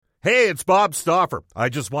Hey, it's Bob Stauffer. I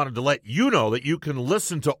just wanted to let you know that you can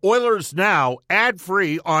listen to Oilers Now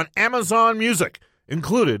ad-free on Amazon Music,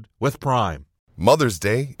 included with Prime. Mother's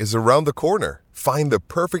Day is around the corner. Find the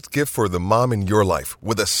perfect gift for the mom in your life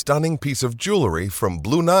with a stunning piece of jewelry from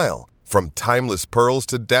Blue Nile. From timeless pearls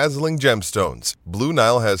to dazzling gemstones, Blue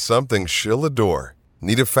Nile has something she'll adore.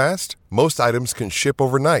 Need it fast? Most items can ship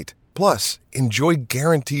overnight. Plus, enjoy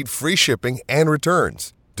guaranteed free shipping and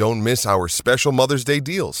returns. Don't miss our special Mother's Day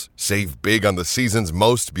deals. Save big on the season's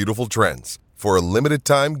most beautiful trends. For a limited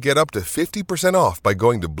time, get up to 50% off by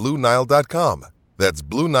going to BlueNile.com. That's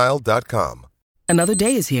BlueNile.com. Another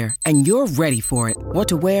day is here, and you're ready for it. What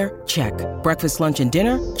to wear? Check. Breakfast, lunch, and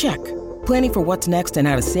dinner? Check. Planning for what's next and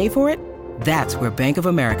how to save for it? That's where Bank of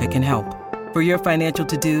America can help. For your financial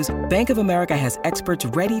to-dos, Bank of America has experts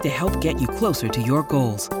ready to help get you closer to your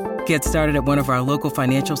goals. Get started at one of our local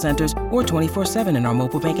financial centers or 24/7 in our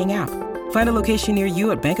mobile banking app. Find a location near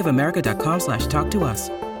you at bankofamerica.com/talktous.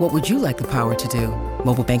 What would you like the power to do?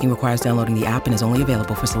 Mobile banking requires downloading the app and is only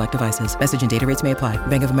available for select devices. Message and data rates may apply.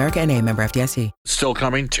 Bank of America N.A., member FDIC. Still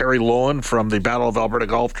coming, Terry Loewen from the Battle of Alberta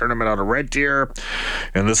Golf Tournament out of Red Deer.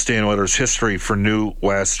 And this day in Oilers history for New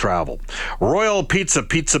West Travel. Royal Pizza,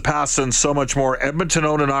 Pizza Pasta, and so much more. Edmonton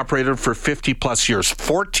owned and operated for 50-plus years.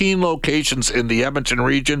 14 locations in the Edmonton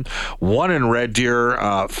region, 1 in Red Deer,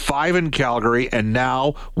 5 in Calgary, and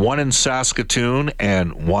now 1 in Saskatoon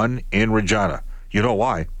and 1 in Regina. You know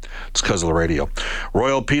why? It's because of the radio.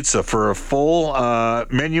 Royal Pizza. For a full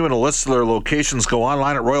menu and a list of their locations, go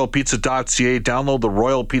online at royalpizza.ca. Download the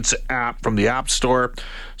Royal Pizza app from the App Store.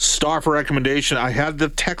 Stauffer recommendation. I had the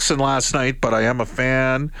Texan last night, but I am a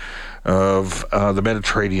fan of the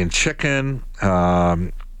Mediterranean chicken.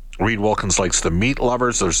 Reed Wilkins likes the meat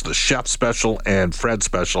lovers. There's the chef special and Fred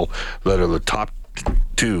special that are the top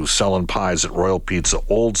 2 selling pies at Royal Pizza.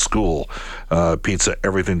 Old school pizza.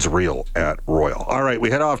 Everything's real at Royal. All right,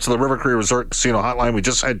 we head off to the River Cree Resort Casino Hotline. We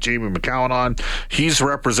just had Jamie McCowan on. He's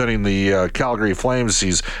representing the Calgary Flames.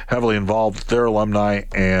 He's heavily involved with their alumni,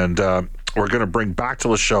 and we're going to bring back to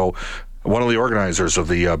the show one of the organizers of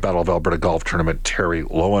the Battle of Alberta Golf Tournament, Terry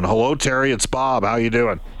Loewen. Hello, Terry. It's Bob. How you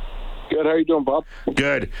doing? Good. How you doing, Bob?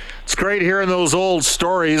 Good. It's great hearing those old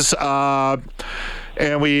stories.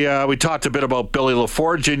 And we talked a bit about Billy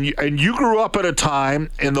LaForge, and you grew up at a time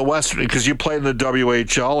in the West because you played in the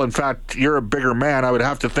WHL. In fact, you're a bigger man. I would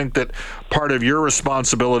have to think that part of your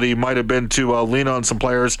responsibility might have been to lean on some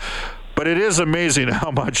players. But it is amazing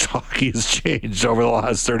how much hockey has changed over the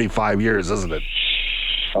last 35 years, isn't it?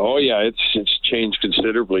 Oh, yeah, it's changed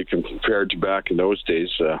considerably compared to back in those days.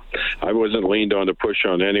 I wasn't leaned on to push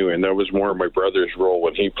on anyway, and that was more my brother's role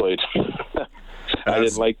when he played. I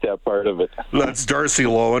didn't like that part of it. That's Darcy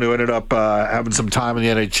Loewen, who ended up having some time in the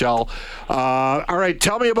NHL. All right,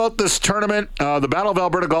 tell me about this tournament. The Battle of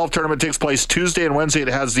Alberta Golf Tournament takes place Tuesday and Wednesday. It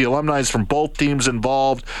has the alumni from both teams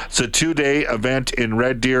involved. It's a 2-day event in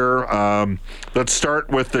Red Deer. Let's start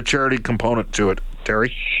with the charity component to it.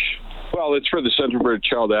 Terry? Well, it's for the Centre for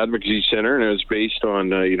Child Advocacy Center, and it was based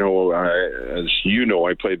on, as you know,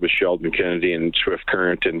 I played with Sheldon Kennedy and Swift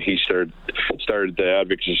Current, and he started the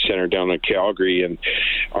Advocacy Center down in Calgary. And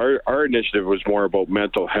our initiative was more about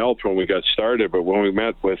mental health when we got started, but when we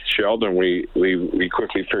met with Sheldon, we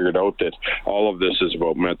quickly figured out that all of this is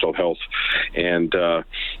about mental health. And the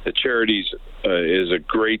charities is a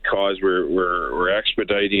great cause. We're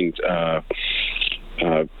expediting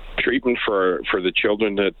treatment for the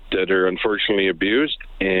children that are unfortunately abused,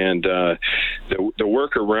 and the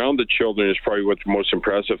work around the children is probably what the most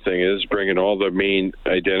impressive thing is, bringing all the main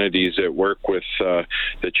identities that work with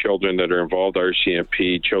the children that are involved,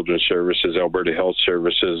 RCMP, Children's Services, Alberta Health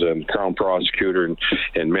Services, and Crown Prosecutor,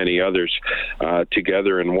 and many others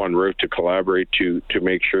together in one roof to collaborate to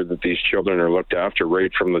make sure that these children are looked after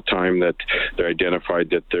right from the time that they're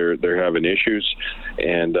identified that they're having issues,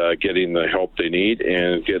 and getting the help they need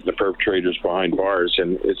and getting the perpetrators behind bars.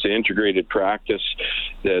 And it's an integrated practice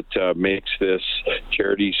that makes this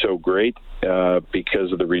charity so great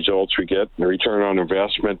because of the results we get. The return on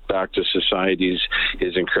investment back to societies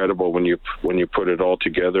is incredible when you put it all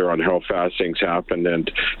together on how fast things happen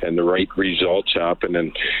and the right results happen,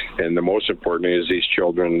 and the most important is these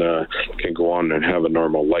children can go on and have a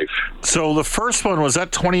normal life. So the first one, was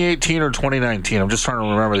that 2018 or 2019? I'm just trying to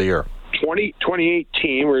remember the year.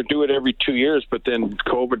 2018, we're do it every 2 years, but then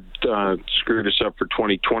COVID screwed us up for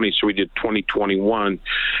 2020, so we did 2021,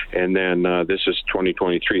 and then this is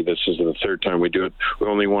 2023. This is the third time we do it. We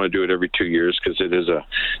only want to do it every 2 years because it's a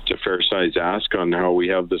fair size ask on how we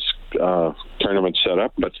have this tournament set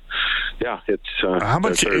up. But yeah, it's how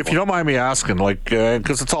much, if you don't mind me asking, like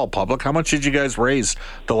because it's all public, how much did you guys raise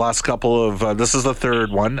the last couple of? This is the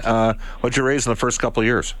third one. What'd you raise in the first couple of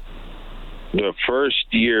years? The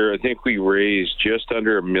first year, I think we raised just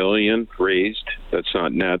under $1 million raised. That's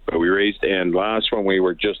not net, but we raised. And last one, we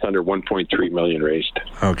were just under $1.3 million raised.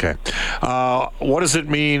 Okay. What does it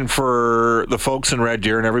mean for the folks in Red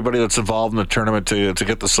Deer and everybody that's involved in the tournament to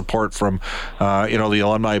get the support from, the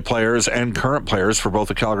alumni players and current players for both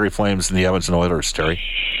the Calgary Flames and the Edmonton Oilers, Terry?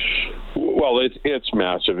 Well, it's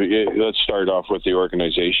massive. Let's start off with the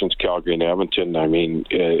organizations, Calgary and Edmonton. I mean,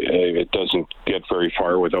 it doesn't get very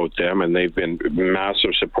far without them, and they've been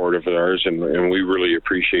massive supporters of ours, and we really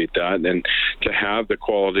appreciate that. And to have the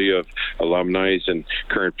quality of alumni and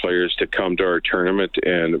current players to come to our tournament,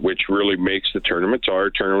 and which really makes the tournament. Our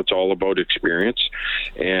tournament's all about experience,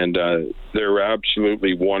 and they're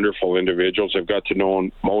absolutely wonderful individuals. I've got to know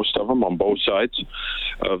most of them on both sides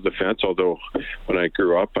of the fence, although when I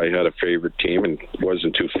grew up, I had a favorite team and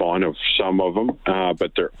wasn't too fond of some of them,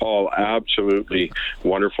 but they're all absolutely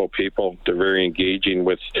wonderful people. They're very engaging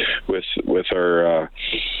with our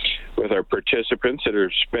participants that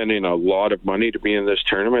are spending a lot of money to be in this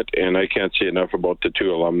tournament, and I can't say enough about the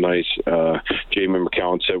two alumni. Jamie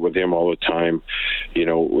McCown said with him all the time,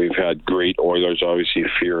 we've had great Oilers, obviously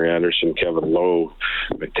Fear Anderson, Kevin Lowe,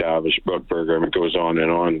 McTavish, Brookberger, and it goes on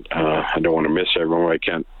and on. I don't want to miss everyone. I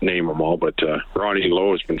can't name them all, but Ronnie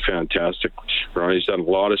Lowe has been fantastic. Ronnie's done a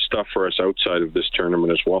lot of stuff for us outside of this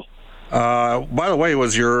tournament as well. By the way,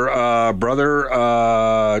 was your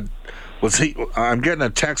brother... Was he? I'm getting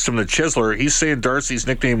a text from the Chiseler. He's saying Darcy's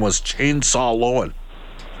nickname was Chainsaw Loewen.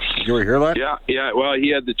 You ever hear that? Yeah. Well, he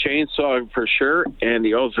had the chainsaw for sure, and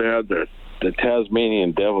he also had the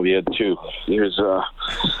Tasmanian Devil. He had two.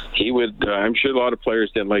 I'm sure a lot of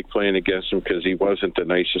players didn't like playing against him because he wasn't the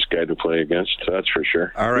nicest guy to play against. That's for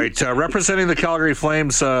sure. All right. Representing the Calgary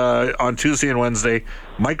Flames on Tuesday and Wednesday,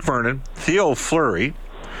 Mike Vernon, Theo Fleury,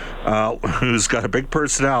 who's got a big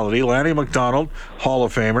personality, Lanny McDonald, Hall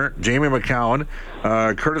of Famer, Jamie McCowan,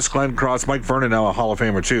 Curtis Glencross, Mike Vernon, now a Hall of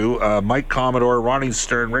Famer too, Mike Commodore, Ronnie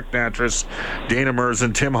Stern, Rick Natras, Dana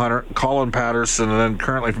Merzen, Tim Hunter, Colin Patterson, and then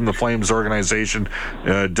currently from the Flames organization,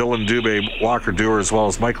 Dylan Dubé, Walker Dewar, as well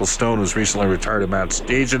as Michael Stone, who's recently retired, and Matt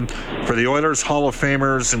Stajan. For the Oilers, Hall of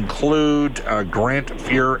Famers include Grant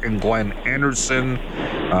Fuhr and Glenn Anderson,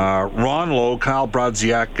 Ron Lowe, Kyle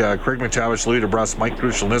Brodziak, Craig McTavish, Louis DeBrusk, Mike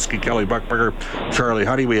Krushelnitzky, Kelly Buckberger, Charlie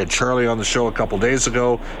Huddy. We had Charlie on the show a couple days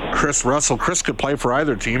ago. Chris Russell. Chris could play for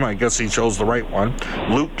either team. I guess he chose the right one.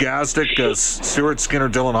 Luke Gazdick, Stuart Skinner,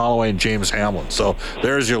 Dylan Holloway, and James Hamlin. So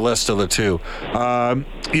there's your list of the two.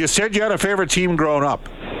 You said you had a favorite team growing up.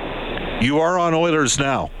 You are on Oilers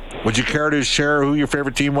now. Would you care to share who your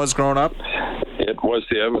favorite team was growing up? It was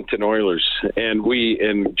the Edmonton Oilers, and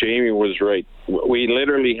Jamie was right. We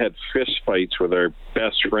literally had fist fights with our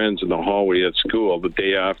best friends in the hallway at school the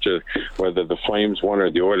day after, whether the Flames won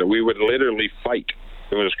or the Oilers. We would literally fight.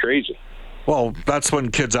 It was crazy. Well, that's when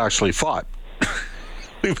kids actually fought.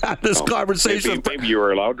 We've had this conversation. Maybe you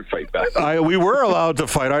were allowed to fight back then. We were allowed to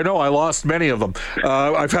fight. I know. I lost many of them.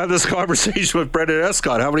 I've had this conversation with Brendan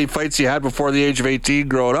Escott. How many fights you had before the age of 18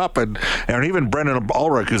 growing up? And even Brendan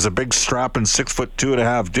Ulrich, who's a big strapping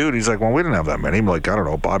 6'2.5" dude. He's like, well, we didn't have that many. I'm like, I don't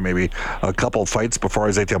know, Bob, maybe a couple fights before I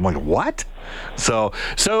was 18. I'm like, what? So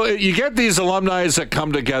you get these alumni that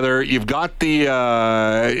come together. You've got the,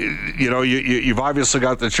 you've obviously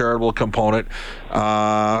got the charitable component.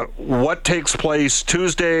 What takes place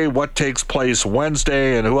Tuesday? What takes place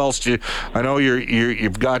Wednesday? And who else do you? I know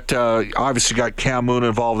you've got obviously got Cam Moon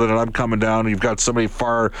involved in it. I'm coming down. You've got somebody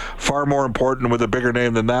far more important with a bigger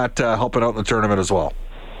name than that helping out in the tournament as well.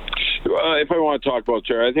 If I want to talk about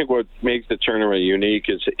tournament, I think what makes the tournament unique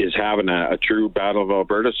is having a true Battle of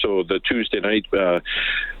Alberta. So the Tuesday night,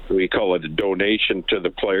 we call it a donation to the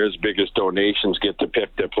players. Biggest donations get to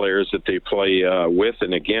pick the players that they play with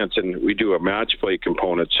and against, and we do a match play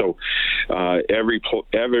component. So every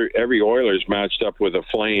Oilers matched up with a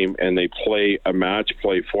Flame, and they play a match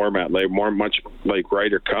play format, much like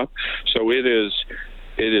Ryder Cup. So it is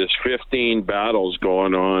 15 battles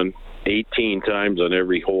going on 18 times on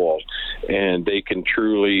every hole, and they can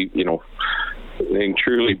truly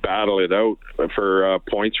battle it out for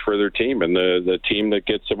points for their team, and the team that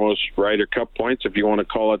gets the most Ryder Cup points, if you want to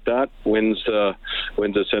call it that, wins the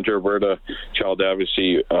Centre Alberta Child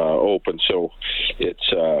Advocacy Open. So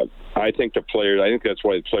it's I think that's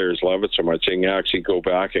why the players love it so much. They can actually go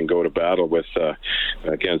back and go to battle with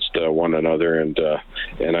against one another, and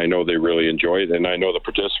I know they really enjoy it, and I know the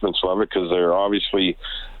participants love it because they're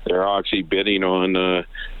actually bidding on the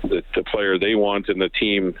player they want and the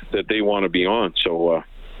team that they want to be on. So.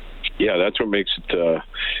 Yeah, that's what makes it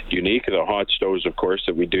unique. The hot stoves, of course,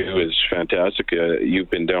 that we do is fantastic. You've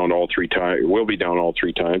been down all 3 times. We'll be down all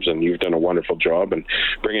 3 times, and you've done a wonderful job. And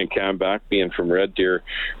bringing Cam back, being from Red Deer,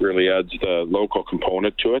 really adds the local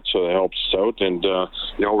component to it, so it helps us out. And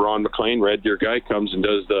Ron McLean, Red Deer guy, comes and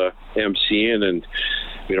does the MCing, and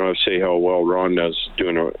we don't have to say how well Ron does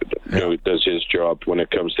his job when it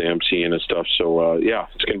comes to MCing and stuff. So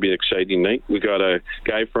it's going to be an exciting night. We got a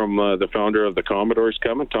guy from the founder of the Commodores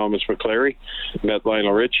coming, Thomas McClary. Met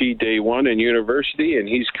Lionel Richie day 1 in university, and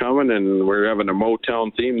he's coming, and we're having a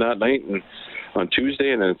Motown theme that night and on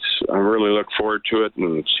Tuesday, and I really look forward to it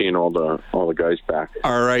and seeing all the guys back.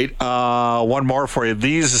 All right, one more for you.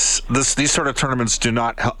 These sort of tournaments do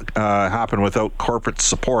not happen without corporate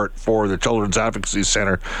support for the Children's Advocacy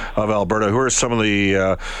Center of Alberta. Who are some of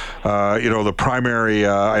the the primary?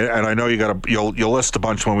 And I know you'll list a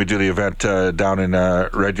bunch when we do the event down in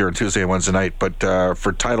Red Deer on Tuesday and Wednesday night. But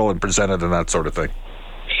for title and presented and that sort of thing.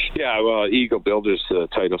 Yeah, well, Eagle Builders, the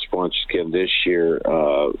title sponsors again this year.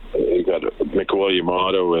 You got McWilliam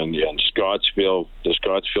Auto and Scottsville, the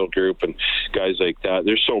Scottsville Group, and guys like that.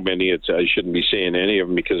 There's so many. I shouldn't be saying any of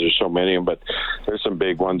them because there's so many of them, but there's some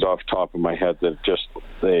big ones off the top of my head that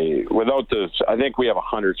I think we have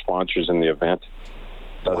 100 sponsors in the event.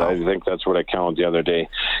 Wow. I think that's what I counted the other day.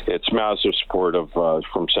 It's massive support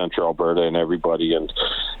from Central Alberta and everybody, and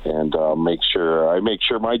I make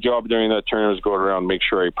sure my job during that tournament is go around, make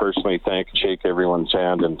sure I personally shake everyone's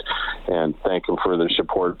hand and thank them for their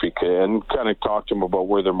support, and kind of talk to them about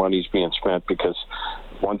where their money's being spent, because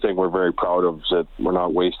one thing we're very proud of is that we're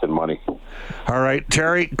not wasting money. All right,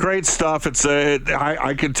 Terry, great stuff.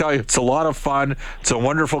 I can tell you it's a lot of fun. It's a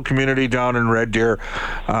wonderful community down in Red Deer.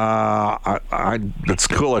 It's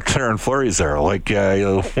cool that Clarence Fleury's there. Like,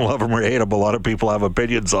 you love him or hate him, a lot of people have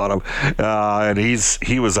opinions on him. And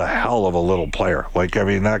he was a hell of a little player. Like, I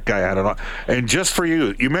mean, that guy had it on. And just for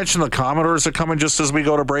you mentioned the Commodores are coming just as we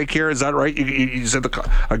go to break here. Is that right? You said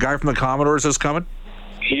a guy from the Commodores is coming?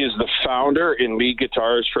 He is the founder and lead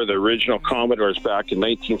guitarist for the original Commodores back in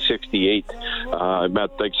 1968.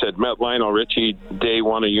 Met Lionel Richie day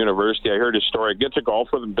 1 of university. I heard his story. I get to golf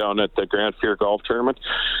with him down at the Grand Fear Golf Tournament,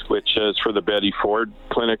 which is for the Betty Ford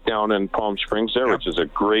Clinic down in Palm Springs there, which is a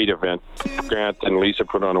great event. Grant and Lisa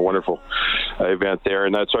put on a wonderful event there,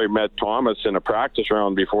 and that's how I met Thomas in a practice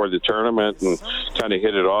round before the tournament and kind of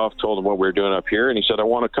hit it off, told him what we were doing up here, and he said, I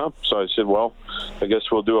want to come. So I said, well, I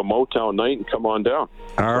guess we'll do a Motown night and come on down.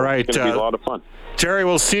 All right. It's going to be a lot of fun. Terry,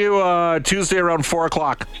 we'll see you Tuesday around 4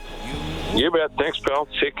 o'clock. You bet. Thanks, pal.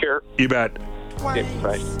 Take care. You bet. Okay,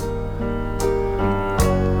 bye.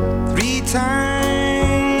 3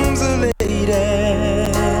 times a lady,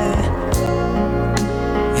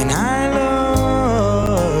 and I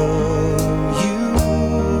love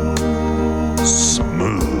you.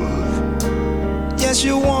 Smooth. Yes,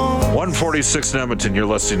 you want 146 in Edmonton. You're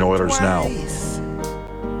listening to Oilers Now.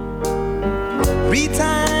 3 times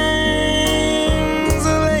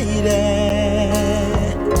a lady,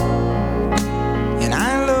 and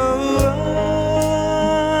I love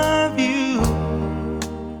you.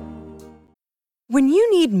 When you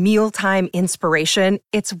need mealtime inspiration,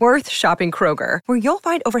 it's worth shopping Kroger, where you'll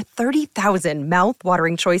find over 30,000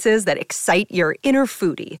 mouth-watering choices that excite your inner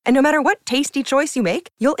foodie. And no matter what tasty choice you make,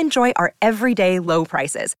 you'll enjoy our everyday low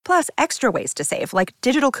prices, plus extra ways to save, like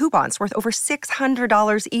digital coupons worth over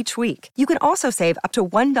 $600 each week. You can also save up to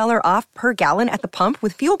 $1 off per gallon at the pump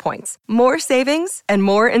with fuel points. More savings and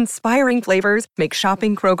more inspiring flavors make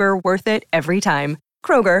shopping Kroger worth it every time.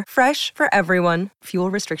 Kroger, fresh for everyone.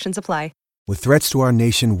 Fuel restrictions apply. With threats to our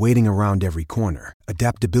nation waiting around every corner,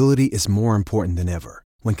 adaptability is more important than ever.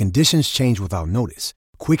 When conditions change without notice,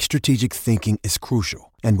 quick strategic thinking is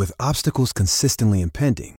crucial. And with obstacles consistently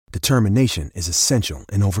impending, determination is essential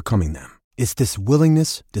in overcoming them. It's this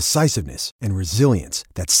willingness, decisiveness, and resilience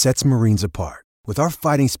that sets Marines apart. With our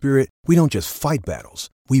fighting spirit, we don't just fight battles,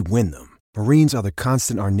 we win them. Marines are the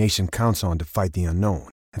constant our nation counts on to fight the unknown.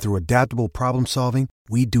 And through adaptable problem solving,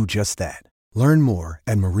 we do just that. Learn more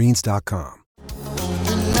at marines.com.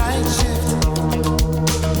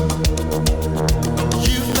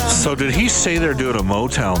 So did he say they're doing a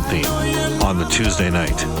Motown theme on the Tuesday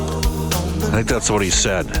night? I think that's what he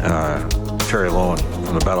said. Terry Loewen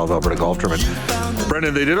from the Battle of Alberta Golf Tournament.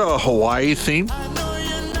 Brendan, they did a Hawaii theme,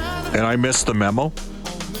 and I missed the memo.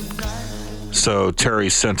 So Terry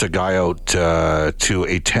sent a guy out to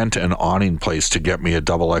a tent and awning place to get me a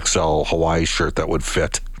double XL Hawaii shirt that would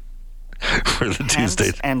fit for the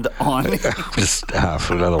Tuesday. And awning. Just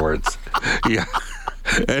half, in other words. Yeah.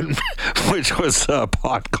 And which was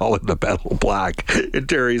pot calling the metal black in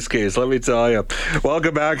Terry's case, let me tell you.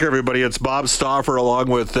 Welcome back, everybody. It's Bob Stauffer along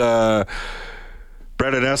with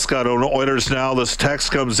Brendan Escott on Oilers Now. This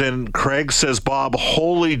text comes in. Craig says, Bob,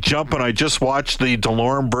 holy jumping. I just watched the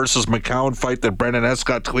Delorme versus McCown fight that Brendan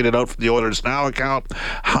Escott tweeted out from the Oilers Now account.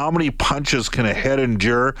 How many punches can a head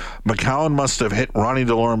endure? McCown must have hit Ronnie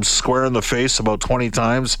Delorme square in the face about 20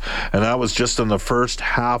 times, and that was just in the first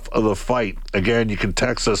half of the fight. Again, you can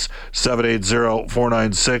text us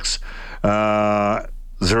 780-496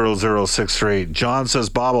 0063. John says,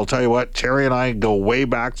 Bob, I'll tell you what, Terry and I go way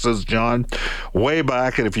back, says John, way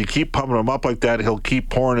back, and if you keep pumping him up like that, he'll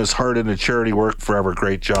keep pouring his heart into charity work forever.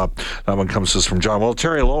 Great job. That one comes to us from John. Well,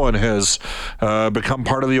 Terry Loewen has become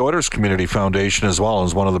part of the Oilers Community Foundation as well, and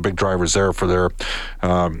is one of the big drivers there for their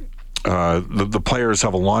the players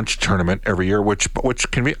have a launch tournament every year, which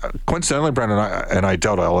can be coincidentally, Brendan, and I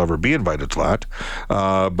doubt I'll ever be invited to that,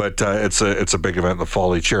 but it's a big event in the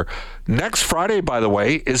fall each year. Next Friday, by the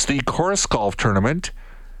way, is the Chorus Golf Tournament.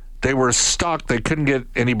 They were stuck. They couldn't get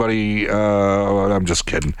anybody. I'm just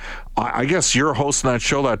kidding. I guess you're hosting that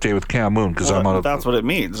show that day with Cam Moon because I'm on. That's what it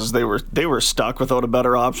means. Is they were stuck without a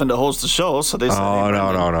better option to host the show, so they said. Oh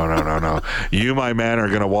no! You, my man, are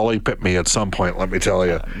going to Wally Pitt me at some point. Let me tell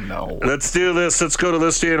you. No. Let's do this. Let's go to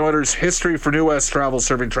this day in Oilers history for New West Travel,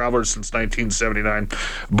 serving travelers since 1979.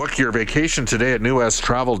 Book your vacation today at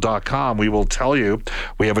newwesttravel.com. We will tell you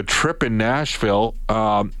we have a trip in Nashville.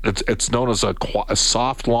 It's known as a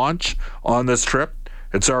soft launch on this trip.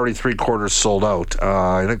 It's already 3/4 sold out.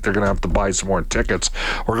 I think they're going to have to buy some more tickets.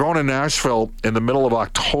 We're going to Nashville in the middle of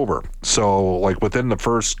October, so like within the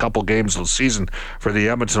first couple games of the season for the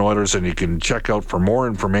Edmonton Oilers, and you can check out for more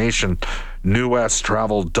information,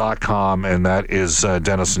 newwesttravel.com, and that is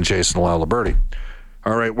Dennis and Jason Laliberti.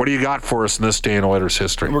 All right, what do you got for us in this day in Oilers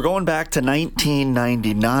history? We're going back to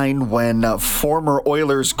 1999 when former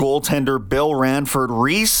Oilers goaltender Bill Ranford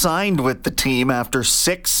re-signed with the team after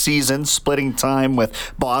 6 seasons, splitting time with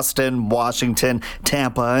Boston, Washington,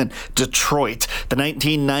 Tampa, and Detroit. The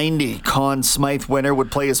 1990 Conn Smythe winner would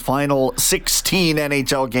play his final 16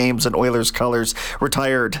 NHL games in Oilers colors,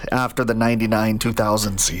 retired after the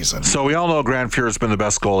 99-2000 season. So we all know Grant Fuhr's been the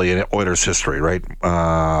best goalie in Oilers history, right?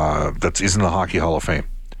 He's in the Hockey Hall of Fame.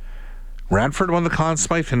 Ranford won the Conn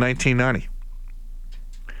Smythe in 1990.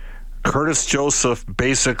 Curtis Joseph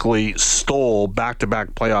basically stole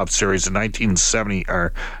back-to-back playoff series in 1970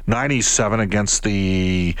 or 97 against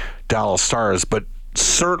the Dallas Stars, but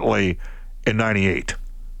certainly in 98,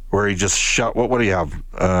 where he just shot. What do you have?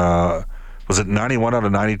 Was it 91 out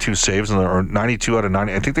of 92 saves, or 92 out of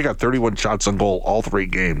 90? I think they got 31 shots on goal all 3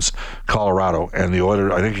 games. Colorado and the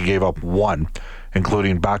Oilers. I think he gave up 1.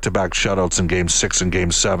 Including back-to-back shutouts in Game 6 and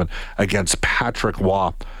Game 7 against Patrick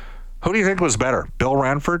Waugh. Who do you think was better, Bill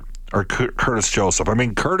Ranford or Curtis Joseph? I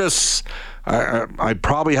mean, Curtis, I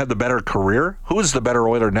probably had the better career. Who is the better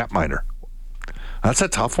Oiler netminder? That's a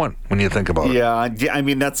tough one when you think about it. Yeah, I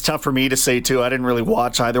mean, that's tough for me to say, too. I didn't really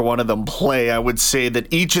watch either one of them play. I would say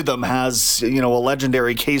that each of them has, a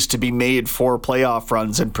legendary case to be made for playoff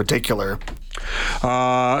runs in particular.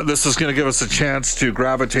 This is going to give us a chance to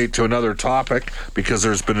gravitate to another topic because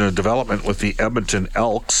there's been a development with the Edmonton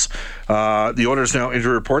Elks. The Oilers Now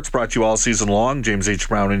injury reports brought to you all season long. James H.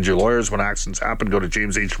 Brown Injury Lawyers. When accidents happen, go to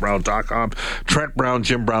jameshbrown.com. Trent Brown,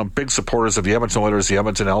 Jim Brown, big supporters of the Edmonton Oilers, the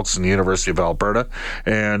Edmonton Elks, and the University of Alberta.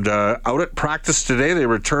 And out at practice today, they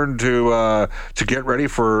returned to get ready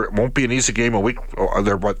for, it won't be an easy game a week.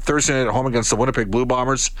 They're Thursday night at home against the Winnipeg Blue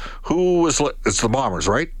Bombers. It's the Bombers,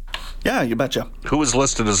 right? Yeah, you betcha. Who was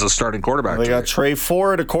listed as the starting quarterback? They got Trey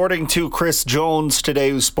Ford, according to Chris Jones today,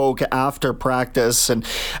 who spoke after practice. And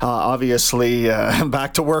obviously,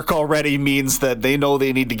 back to work already means that they know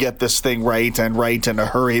they need to get this thing right in a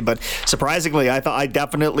hurry. But surprisingly, I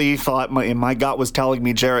definitely thought my gut was telling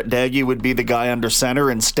me Jarrett Daggy would be the guy under center.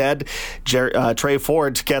 Instead, Trey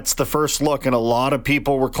Ford gets the first look, and a lot of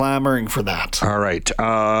people were clamoring for that. All right.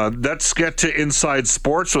 Let's get to Inside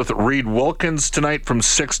Sports with Reed Wilkins tonight from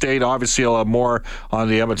 6 to 8. Obviously, I'll have more on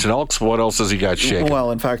the Edmonton Elks. What else has he got shaking? Well,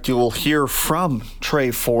 in fact, you will hear from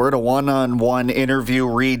Trey Ford, a one-on-one interview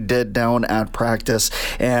Reed did down at practice,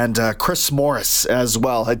 and Chris Morris as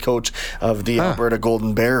well, head coach of the Alberta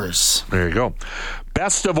Golden Bears. There you go.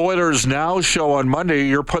 Best of Oilers Now show on Monday.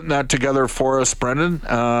 You're putting that together for us, Brendan.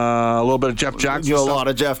 A little bit of Jeff Jackson. A lot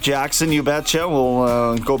of Jeff Jackson, you betcha.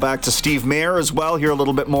 We'll go back to Steve Mayer as well, hear a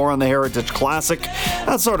little bit more on the Heritage Classic,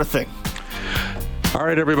 that sort of thing. All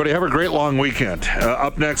right, everybody, have a great long weekend.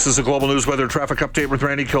 Up next is the Global News Weather Traffic Update with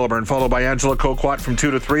Randy Kilburn, followed by Angela Coquat from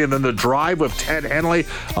 2 to 3, and then The Drive with Ted Henley.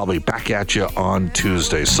 I'll be back at you on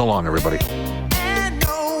Tuesday. So long, everybody.